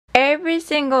every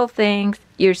single thing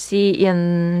you see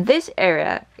in this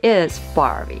area is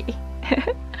Barbie.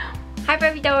 Hi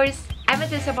Barbie dolls! I'm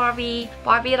Azusa Barbie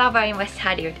lover in West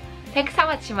Hollywood. Thanks so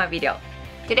much for my video.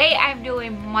 Today I'm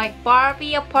doing my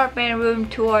Barbie apartment room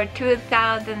tour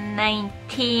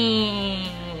 2019.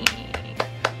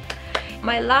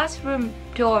 My last room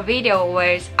tour video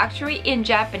was actually in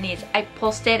Japanese. I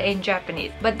posted in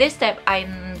Japanese, but this time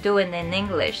I'm doing in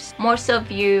English. Most of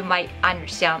you might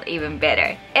understand even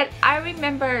better. And I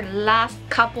remember last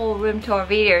couple room tour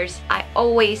videos, I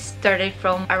always started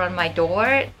from around my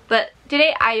door, but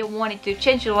today I wanted to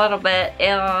change a little bit,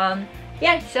 and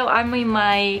yeah, so I'm in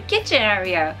my kitchen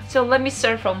area. So let me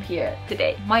start from here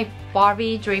today. My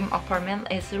Barbie dream apartment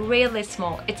is really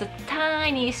small. It's a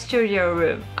tiny studio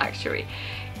room actually.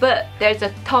 But there's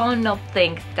a ton of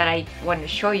things that I want to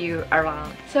show you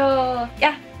around. So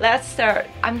yeah, let's start.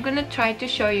 I'm gonna try to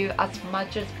show you as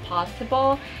much as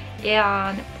possible.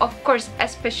 And of course,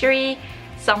 especially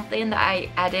something that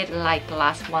I added like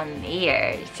last 1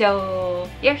 year. So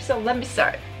yeah, so let me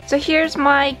start. So here's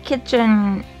my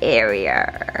kitchen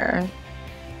area.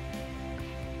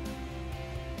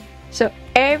 So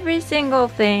every single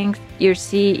thing you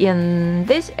see in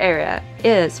this area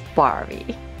is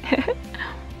Barbie.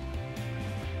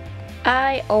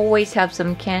 I always have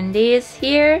some candies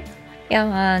here,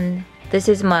 and this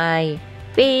is my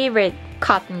favorite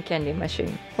cotton candy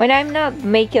machine. When I'm not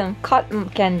making cotton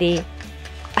candy,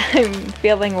 I'm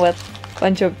filling with a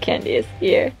bunch of candies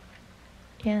here.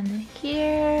 And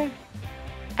here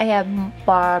I have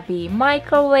Barbie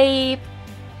microwave,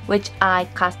 which I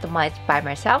customized by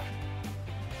myself.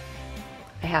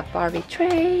 I have Barbie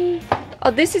tray. Oh,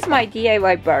 this is my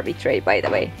DIY Barbie tray, by the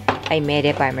way. I made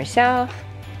it by myself.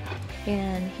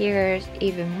 And here's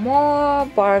even more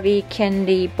Barbie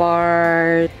candy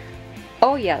bars.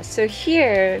 Oh yeah, so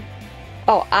here,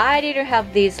 oh, I didn't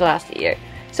have these last year.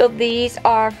 So these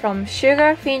are from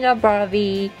Sugar Fina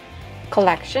Barbie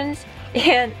collections,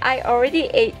 and I already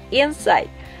ate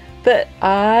inside, but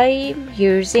I'm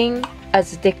using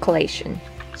as decoration.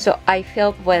 So I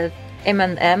filled with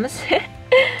M&Ms.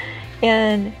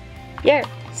 And yeah,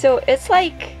 so it's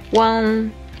like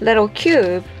one little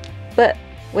cube, but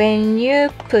when you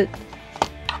put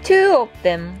two of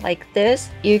them like this,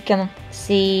 you can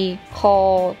see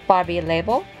whole Barbie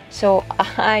label. So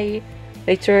I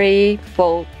literally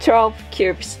bought 12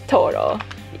 cubes total.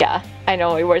 Yeah, I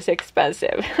know it was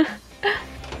expensive.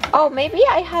 Oh, maybe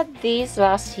I had these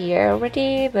last year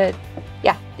already, but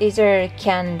yeah, these are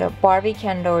Barbie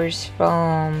candles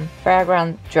from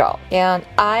Fragrant Drop, and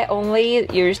I only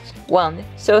used one.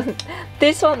 So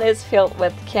this one is filled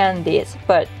with candies,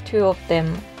 but two of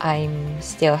them I'm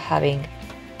still having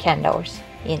candles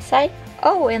inside.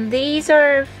 Oh, and these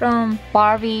are from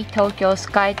Barbie Tokyo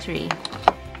Skytree.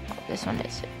 This one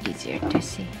is easier to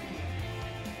see.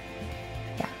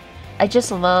 Yeah, I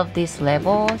just love this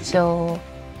label, so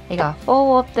I got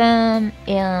 4 of them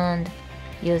and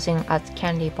using as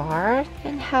candy bar,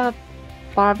 and have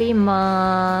Barbie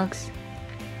mugs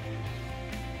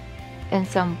and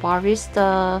some Barbie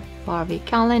stuff, Barbie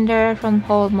calendar from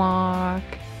Hallmark,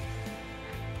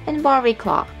 and Barbie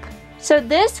clock. So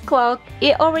this clock,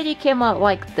 it already came out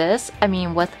like this, I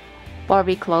mean with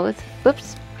Barbie clothes.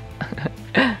 Oops.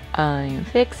 I'm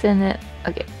fixing it.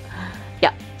 Okay.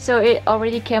 Yeah, so it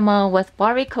already came out with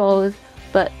Barbie clothes,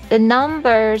 but the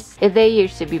numbers, they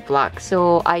used to be black,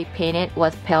 so I painted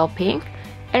with pale pink,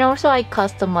 and also I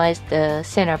customized the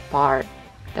center part,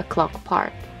 the clock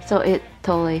part, so it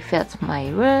totally fits my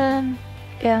room.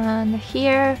 And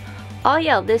here, oh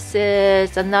yeah, this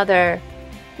is another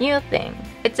new thing.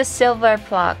 It's a silver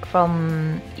plaque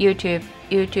from YouTube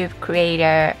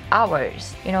creator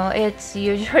Hours. You know, it's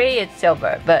usually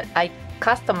silver, but I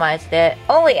customized it.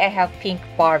 Only I have pink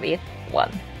Barbie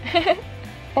one.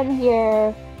 And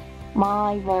here,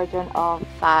 my version of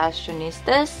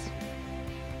Fashionistas.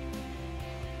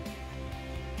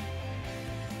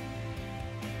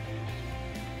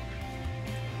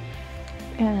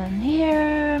 And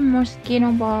here,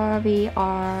 Moschino Barbie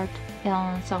art,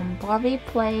 and some Barbie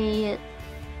plate,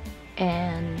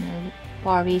 and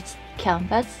Barbie's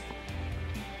canvas.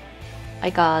 I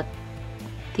got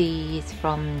these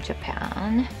from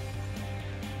Japan.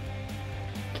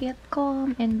 Keep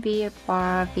calm and be a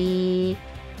Barbie.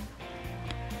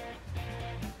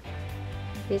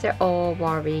 These are all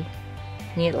Barbie,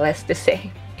 needless to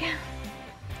say.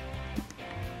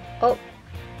 Oh,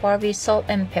 Barbie salt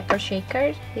and pepper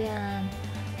shakers. Yeah,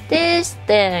 this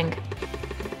thing,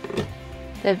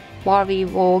 the Barbie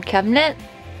wall cabinet,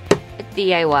 a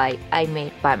DIY I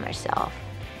made by myself.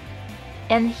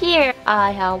 And here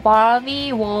I have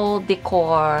Barbie wall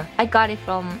decor. I got it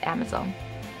from Amazon.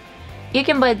 You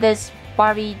can buy this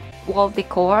Barbie wall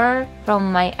decor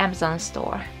from my Amazon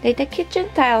store. The kitchen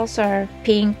tiles are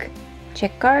pink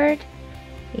checkered.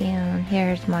 And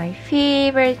here's my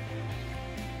favorite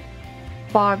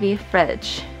Barbie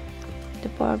fridge. The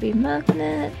Barbie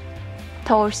magnet,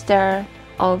 toaster,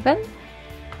 oven,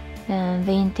 and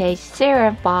vintage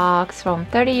cereal box from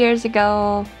 30 years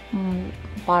ago,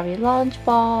 Barbie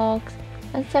lunchbox,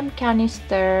 and some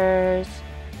canisters,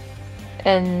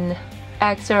 and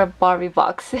extra Barbie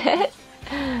boxes.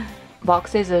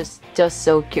 Boxes are just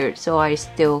so cute, so I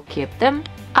still keep them.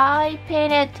 I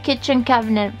painted kitchen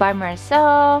cabinet by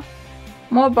myself.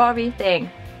 More Barbie thing.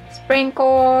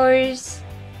 Sprinkles,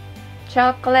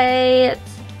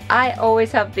 chocolates. I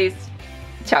always have these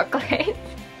chocolates.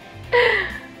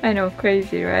 I know,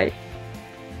 crazy, right?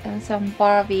 And some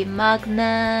Barbie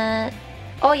magnet.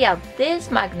 Oh yeah, this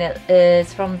magnet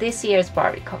is from this year's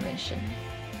Barbie convention.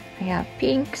 I have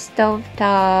pink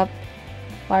stovetop,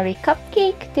 Barbie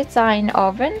cupcake design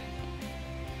oven.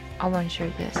 I want to show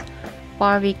you this.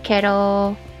 Barbie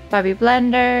kettle, Barbie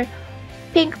blender,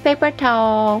 pink paper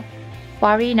towel,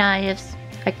 Barbie knives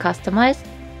I customized,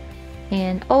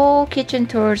 and all kitchen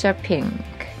tools are pink.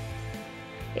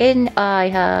 And I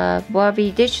have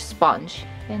Barbie dish sponge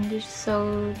and dish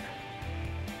soap,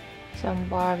 some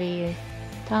Barbie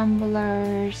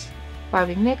tumblers,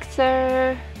 Barbie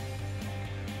mixer,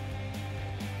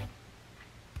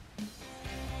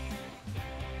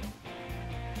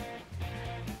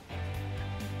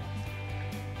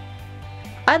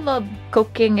 I love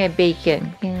cooking and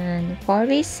baking. And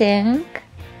Barbie sink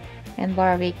and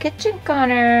Barbie kitchen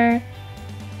counter.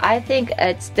 I think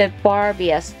it's the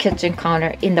Barbie's kitchen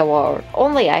counter in the world.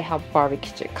 Only I have Barbie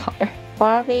kitchen counter.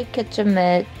 Barbie kitchen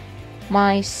mitt.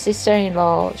 My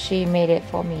sister-in-law, she made it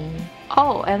for me.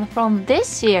 Oh, and from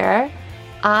this year,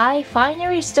 I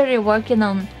finally started working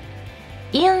on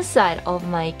inside of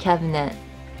my cabinet.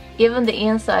 Even the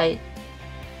inside,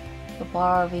 the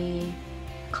Barbie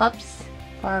cups,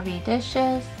 Barbie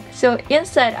dishes. So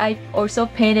inside I also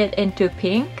painted into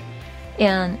pink,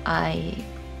 and I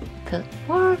put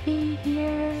Barbie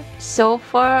here. So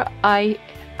far I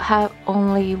have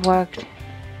only worked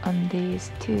on these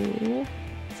two.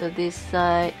 So this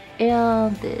side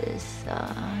and this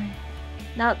side.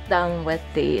 Not done with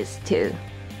these two.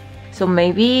 So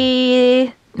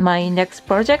maybe my next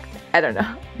project, I don't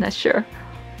know, not sure.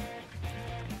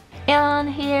 And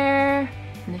here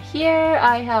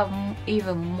I have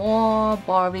even more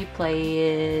Barbie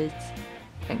plates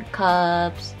and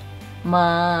cups,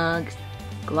 mugs,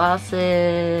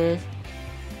 glasses,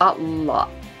 a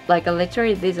lot. Like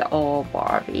literally these are all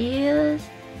Barbies.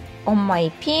 On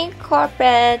my pink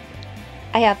carpet,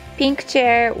 I have pink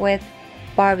chair with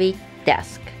Barbie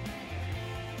desk.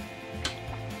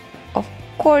 Of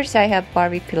course I have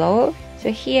Barbie pillow. So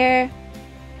here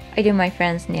I do my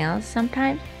friend's nails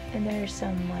sometimes. And there's some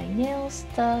of my nail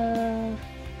stuff.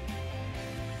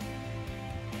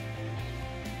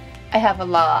 I have a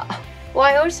lot. Well,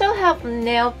 I also have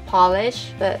nail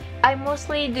polish, but I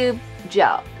mostly do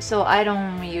gel, so I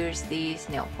don't use these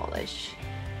nail polish.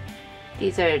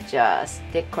 These are just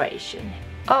decoration.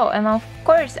 Oh, and of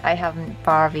course I have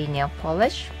Barbie nail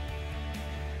polish.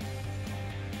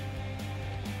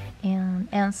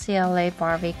 And NCLA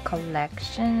Barbie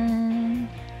collection.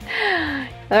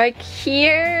 Like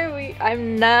here,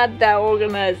 I'm not that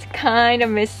organized, kind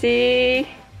of messy.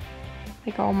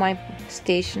 Like all my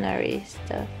stationery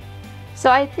stuff. So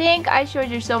I think I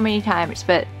showed you so many times,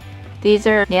 but these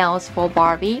are nails for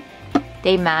Barbie.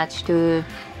 They match to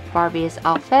Barbie's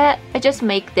outfit. I just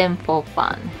make them for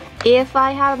fun. If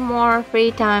I have more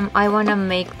free time, I want to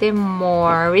make them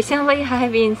more. Recently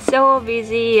I've been so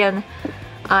busy and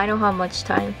I don't have much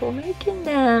time for making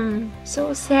them.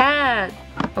 So sad.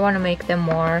 I want to make them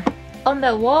more. On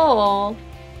the wall,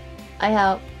 I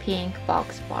have pink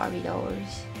box Barbie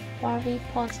dolls, Barbie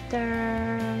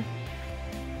poster,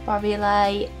 Barbie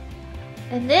light.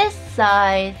 And this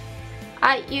side,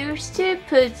 I used to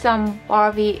put some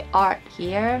Barbie art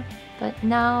here, but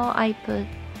now I put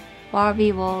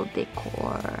Barbie wall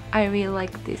decor. I really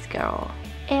like this girl.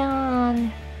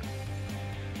 And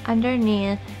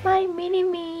underneath, my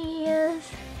mini-me's.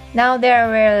 Now they're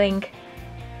wearing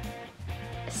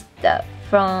stuff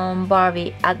from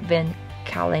Barbie Advent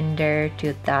Calendar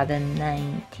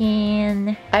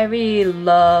 2019. I really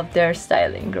love their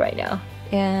styling right now.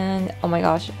 And oh my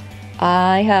gosh,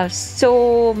 I have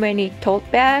so many tote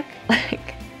bags.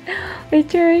 Like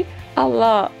literally a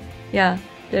lot. Yeah,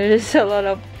 there is a lot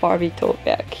of Barbie tote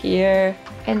bag here.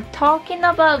 And talking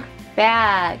about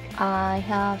bag. I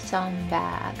have some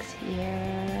bags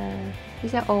here.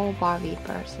 These are all Barbie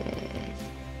purses.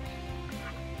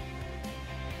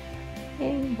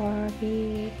 Hey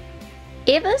Barbie.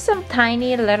 Even some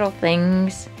tiny little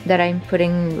things that I'm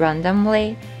putting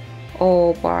randomly.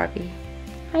 Oh Barbie.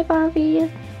 Hi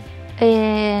Barbie.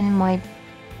 In my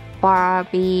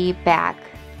Barbie bag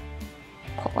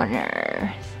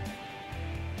corners.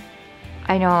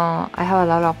 I know I have a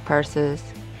lot of purses.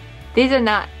 These are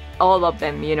not all of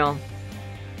them, you know.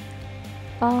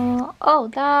 Oh,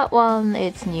 that one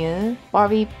is new.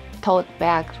 Barbie tote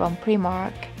bag from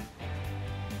Primark.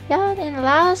 Yeah, and the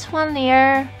last one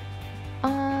here.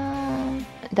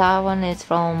 That one is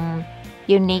from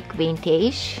Unique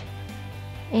Vintage.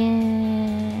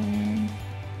 And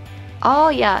oh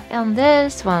yeah, and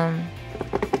this one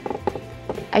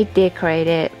I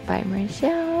decorated by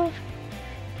myself.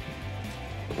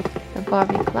 The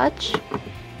Barbie clutch.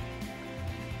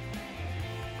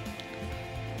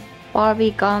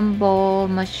 Barbie gumball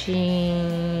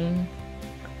machine.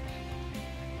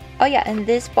 Oh yeah, and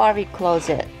this Barbie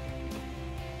closet,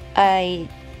 I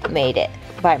made it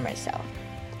by myself.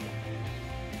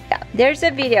 Yeah, there's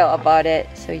a video about it,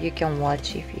 so you can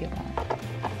watch if you want.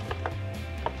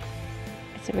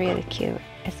 It's really cute,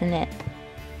 isn't it?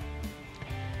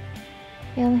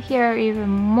 And here even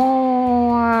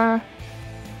more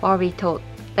Barbie tote,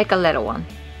 like a little one.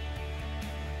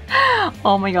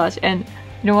 Oh my gosh, and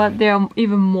you know what? There are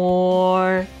even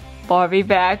more Barbie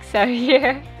bags out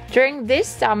here. During this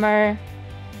summer,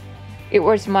 it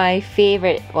was my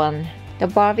favorite one. The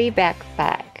Barbie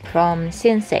backpack from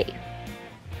Sensei.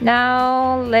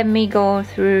 Now let me go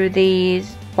through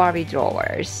these Barbie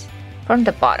drawers from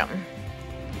the bottom.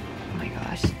 Oh my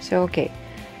gosh. So okay.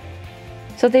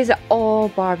 So these are all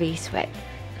Barbie sweat.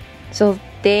 So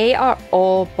they are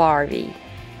all Barbie.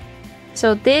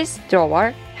 So this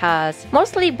drawer has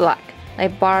mostly black,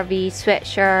 like Barbie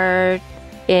sweatshirt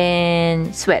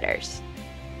and sweaters.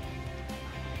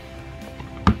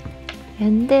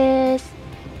 And this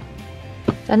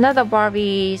is another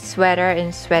Barbie sweater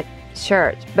and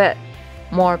sweatshirt, but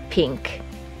more pink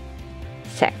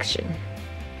section.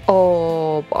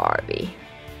 Oh, Barbie.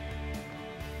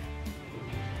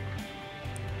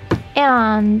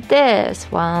 And this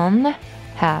one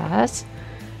has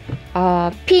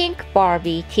a pink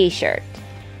Barbie t-shirt.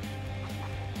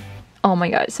 Oh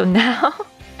my god, so now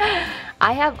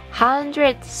I have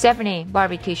 170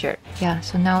 Barbie t-shirts. Yeah,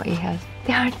 so now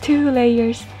there are 2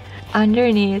 layers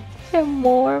underneath and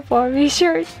more Barbie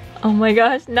shirts. Oh my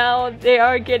gosh, now they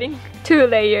are getting 2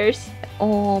 layers.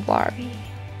 Oh, Barbie.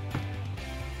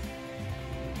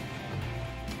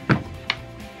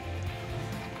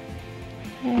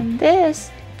 And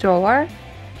this drawer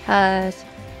has,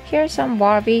 here's some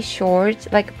Barbie shorts,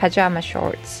 like pajama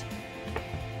shorts.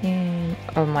 And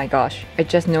oh my gosh, I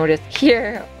just noticed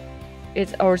here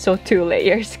it's also 2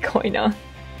 layers going on.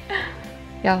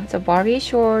 Yeah, so Barbie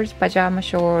shorts, pajama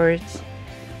shorts,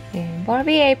 and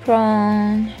Barbie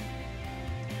apron,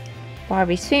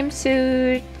 Barbie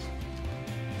swimsuit,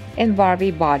 and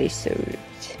Barbie bodysuit.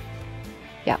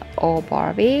 Yeah, all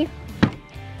Barbie.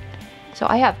 So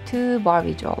I have 2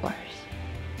 Barbie drawers.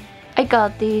 I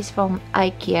got these from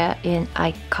IKEA and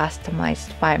I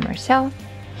customized by myself.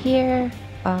 Here,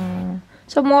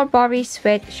 so more Barbie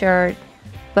sweatshirt,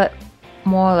 but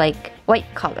more like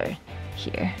white color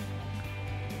here.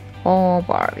 All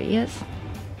Barbies.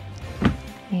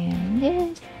 And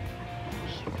this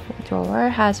drawer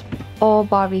has all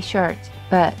Barbie shirts,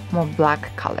 but more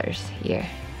black colors here.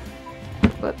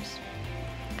 Whoops.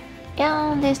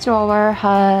 And this drawer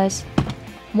has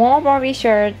more Barbie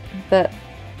shirt, but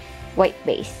white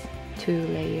base. 2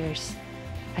 layers.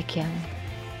 Again.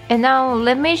 And now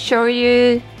let me show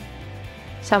you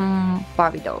some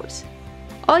Barbie dolls.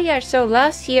 Oh yeah, so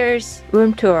last year's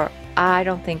room tour, I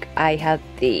don't think I had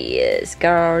these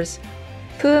girls.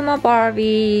 Puma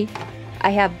Barbie.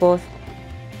 I have both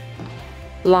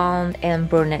blonde and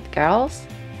brunette girls.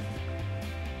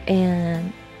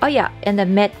 And oh yeah, and the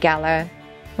Met Gala,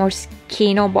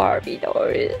 Moschino Barbie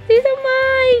dolls. These are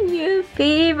my new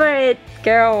favorite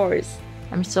girls.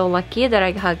 I'm so lucky that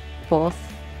I had both.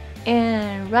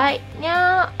 And right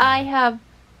now I have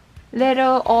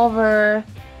little over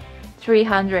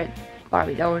 300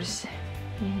 Barbie dolls.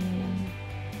 And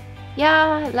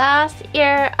yeah, last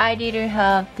year I didn't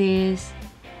have this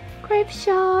crape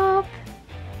shop.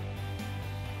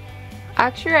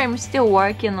 Actually, I'm still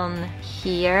working on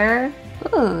here.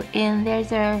 Ooh, and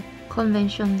there's a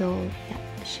convention doll.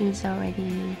 Yeah, she's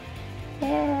already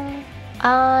there.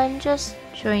 I'm just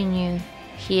showing you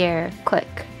here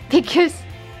quick because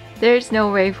there's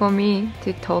no way for me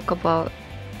to talk about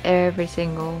every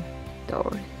single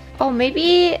door. Oh,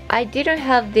 maybe I didn't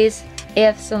have this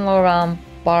Yves Saint Laurent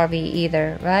Barbie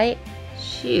either, right?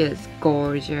 She is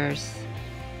gorgeous.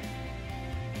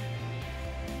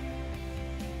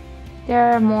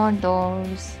 There are more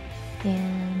doors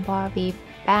in Barbie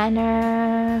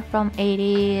banner from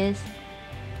 80s.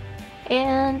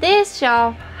 And this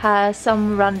shelf has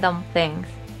some random things.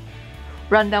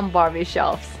 Random Barbie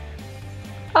shelves.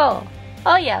 Oh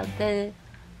yeah, the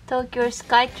Tokyo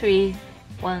Skytree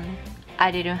one.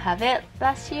 I didn't have it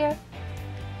last year.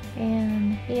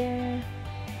 And here,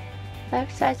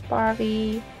 life-size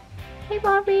Barbie. Hey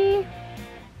Barbie!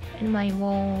 And my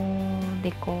wall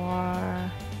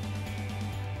decor.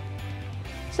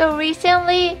 So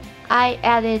recently, I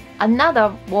added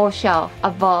another wall shelf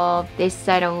above this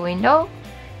side of the window.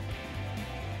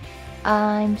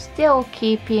 I'm still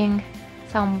keeping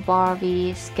some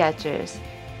Barbie sketches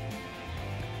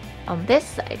on this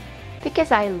side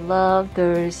because I love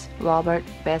those Robert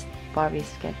Best Barbie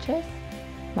sketches.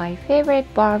 My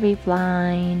favorite Barbie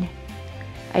blind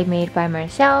I made by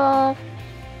myself,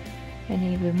 and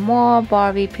even more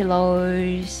Barbie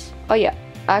pillows. Oh yeah,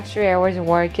 actually I was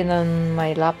working on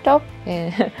my laptop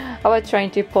and I was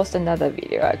trying to post another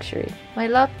video actually. My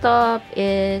laptop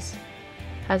has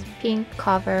pink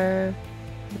cover,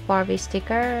 Barbie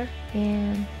sticker,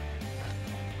 and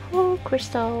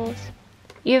crystals.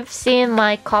 You've seen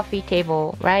my coffee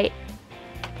table, right?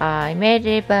 I made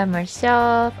it by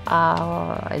myself.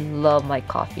 Oh, I love my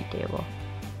coffee table.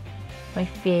 My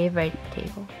favorite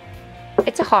table.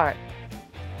 It's hard.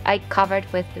 I covered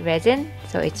with resin,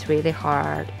 so it's really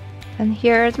hard. And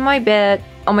here's my bed.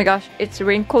 Oh my gosh, it's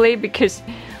wrinkly because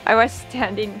I was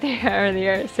standing there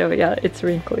earlier, so yeah, it's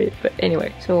wrinkly. But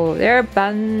anyway, so there are a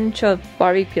bunch of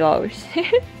Barbie pillows.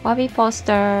 Barbie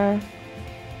poster,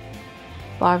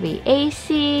 Barbie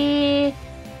AC,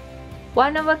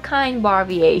 one-of-a-kind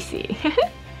Barbie AC,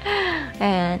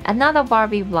 and another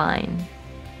Barbie blind.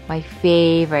 My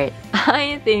favorite.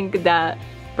 I think that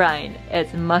blind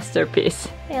is a masterpiece.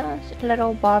 Yeah, a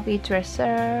little Barbie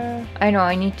dresser. I know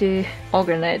I need to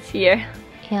organize here.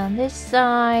 And on this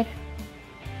side,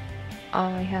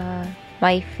 I have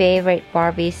my favorite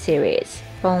Barbie series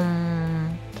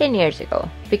from 10 years ago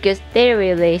because they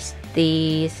released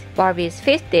these Barbie's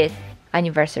 50th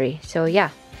anniversary. So yeah,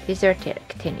 these are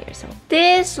 10 years old.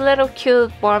 This little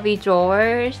cute Barbie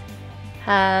drawers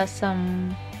has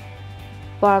some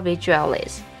Barbie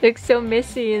jewelries. Looks so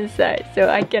messy inside, so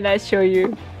I cannot show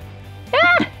you.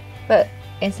 Ah! But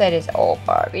inside is all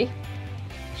Barbie.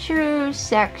 Shoe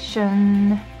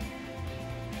section.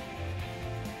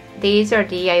 These are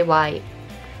DIY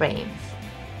frames.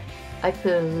 I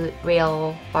put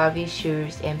real Barbie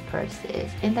shoes and purses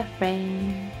in the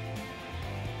frame.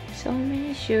 So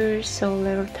many shoes, so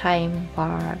little time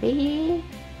Barbie.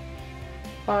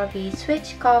 Barbie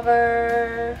switch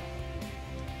cover.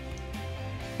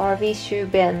 Barbie shoe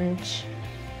bench.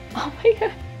 Oh my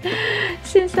god.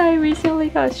 Since I recently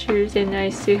got shoes and I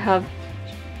still have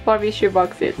Barbie shoe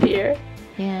boxes here.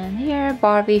 And here are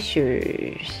Barbie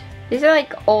shoes. These are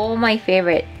like all my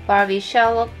favorite. Barbie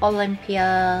Charlotte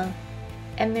Olympia,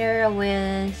 Emerald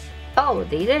Wiz. Oh,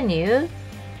 these are new.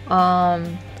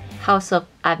 House of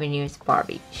Avenues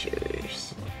Barbie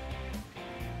shoes.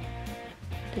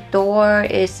 The door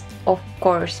is of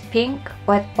course pink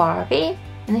with Barbie.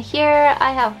 And here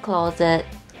I have closet.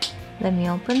 Let me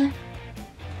open it.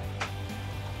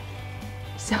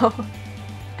 So,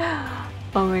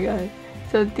 oh my god.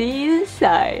 So this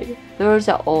side, those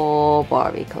are all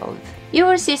Barbie clothes. You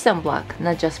will see some black,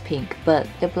 not just pink, but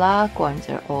the black ones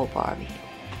are all Barbie.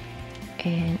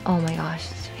 And oh my gosh,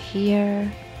 so here,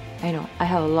 I know, I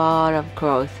have a lot of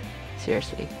clothes.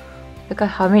 Seriously. Look at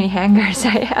how many hangers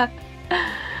I have.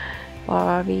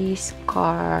 Barbie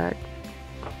skirt.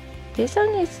 This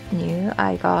one is new.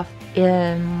 I got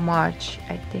in March,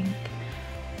 I think.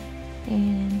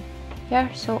 And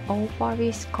yeah, so all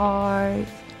Barbie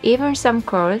skirts. Even some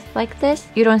clothes like this,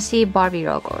 you don't see Barbie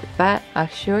logo, but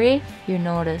actually, you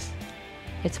notice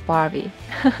it's Barbie.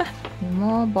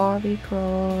 More Barbie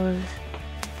clothes.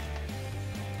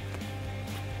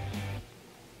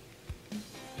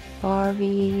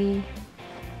 Barbie.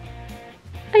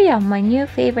 Oh yeah, my new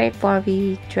favorite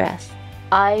Barbie dress.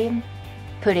 I'm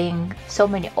putting so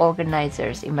many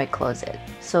organizers in my closet,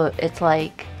 so it's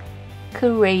like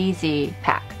crazy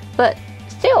packed, but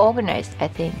still organized, I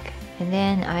think. And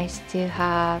then I still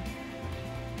have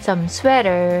some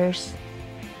sweaters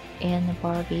and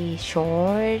Barbie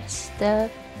shorts stuff,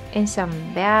 and some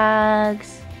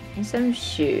bags and some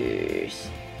shoes.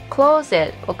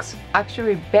 closet looks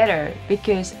actually better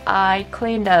because I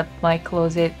cleaned up my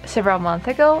closet several months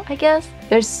ago, I guess.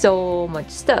 There's so much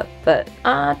stuff, but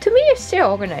to me it's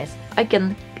still organized. I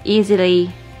can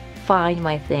easily find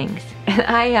my things. And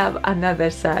I have another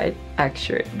side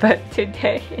actually, but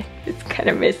today it's kind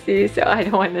of messy, so I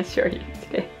don't want to show you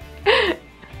today.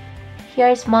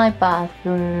 Here's my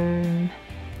bathroom.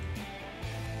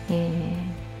 Yeah.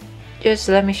 Just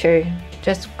let me show you,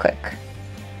 just quick.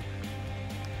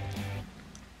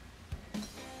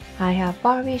 I have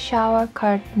Barbie shower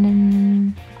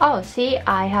curtain. Oh, see,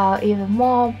 I have even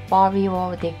more Barbie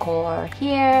wall decor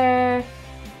here.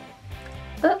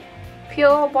 Oh,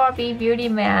 pure Barbie beauty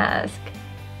mask.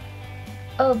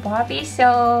 Oh, Barbie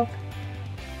soap,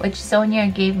 which Sonia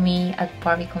gave me at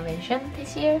Barbie convention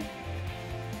this year.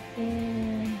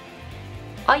 And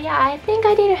oh yeah, I think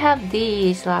I didn't have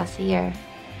these last year.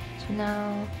 So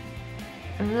now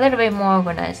I'm a little bit more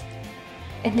organized.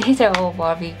 And these are all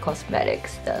Barbie cosmetic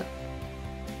stuff.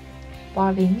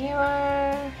 Barbie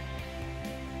mirror,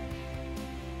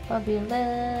 Barbie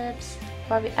lips,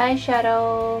 Barbie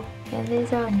eyeshadow, and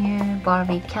these are new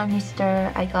Barbie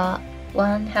canister I got.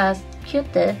 One has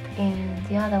Q-tip and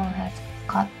the other one has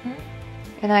cotton.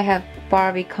 And I have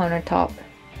Barbie countertop,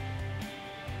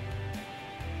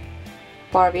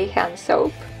 Barbie hand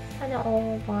soap, and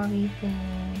all Barbie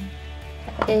things.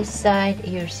 This side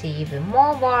you see even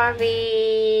more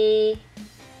Barbie.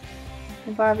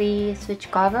 Barbie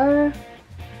switch cover.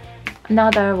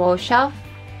 Another wall shelf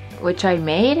which I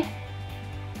made.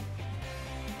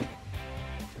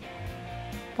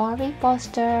 Barbie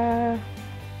poster.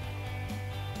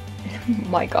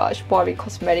 My gosh, Barbie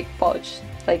cosmetic pouch,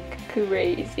 like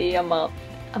crazy amount.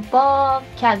 Above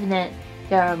cabinet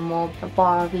there are more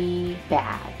Barbie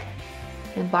bag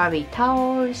and Barbie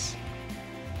towels.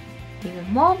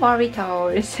 Even more Barbie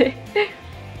towels.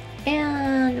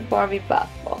 And Barbie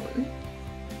bath bomb.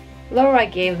 Laura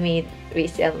gave me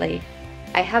recently.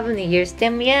 I haven't used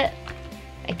them yet.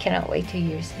 I cannot wait to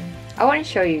use them. I want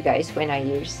to show you guys when I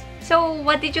use. So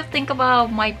what did you think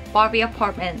about my Barbie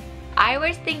apartment? I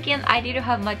was thinking I didn't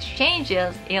have much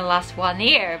changes in last 1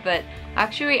 year, but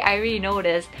actually I really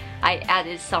noticed I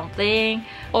added something,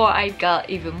 or I got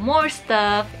even more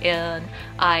stuff, and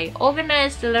I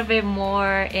organized a little bit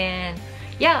more. And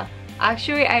yeah,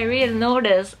 actually I really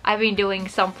noticed I've been doing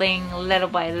something little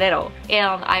by little,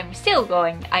 and I'm still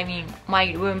going. I mean,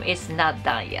 my room is not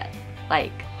done yet,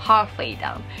 like halfway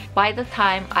done. By the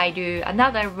time I do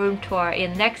another room tour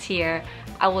in next year,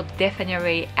 I will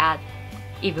definitely add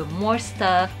even more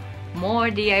stuff, more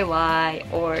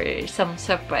DIY, or some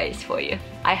surprise for you.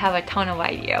 I have a ton of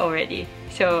idea already,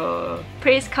 so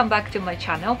please come back to my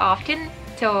channel often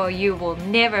so you will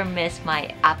never miss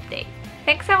my update.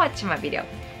 Thanks for watching my video.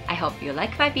 I hope you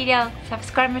like my video,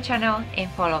 subscribe my channel, and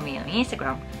follow me on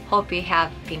Instagram. Hope you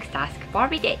have Pinktastic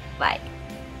Barbie Day. Bye!